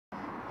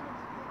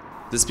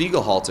The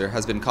Spiegelhalter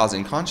has been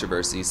causing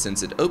controversy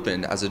since it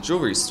opened as a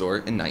jewelry store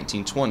in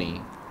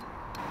 1920.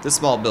 The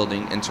small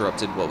building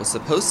interrupted what was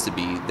supposed to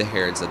be the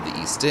Harrods of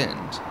the East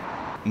End.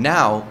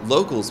 Now,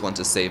 locals want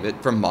to save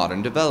it from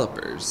modern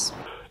developers.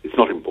 It's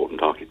not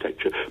important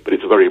architecture, but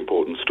it's a very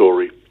important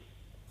story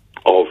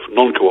of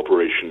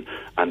non-cooperation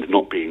and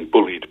not being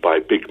bullied by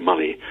big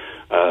money,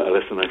 a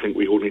lesson I think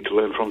we all need to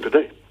learn from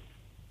today.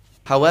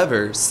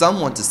 However, some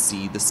want to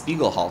see the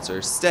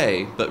Spiegelhalter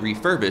stay but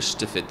refurbished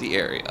to fit the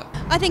area.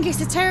 I think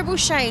it's a terrible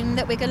shame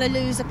that we're going to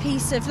lose a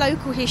piece of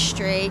local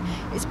history.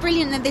 It's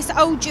brilliant that this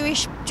old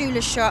Jewish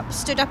jeweller shop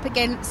stood up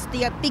against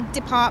the big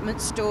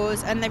department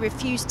stores and they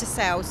refused to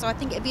sell, so I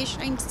think it'd be a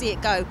shame to see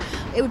it go.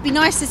 It would be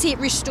nice to see it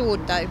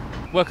restored though.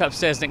 Work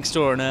upstairs next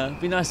door and it'd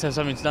be nice to have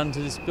something done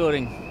to this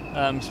building.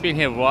 It's been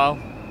here a while,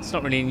 it's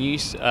not really in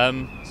use,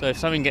 so if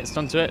something gets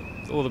done to it,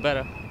 all the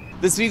better.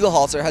 The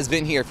Spiegelhalter has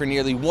been here for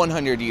nearly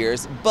 100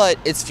 years, but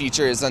its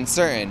future is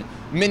uncertain.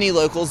 Many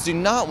locals do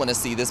not want to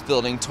see this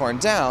building torn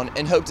down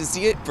and hope to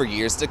see it for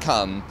years to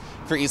come.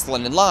 For East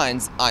London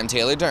Lines, I'm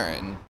Taylor Duran.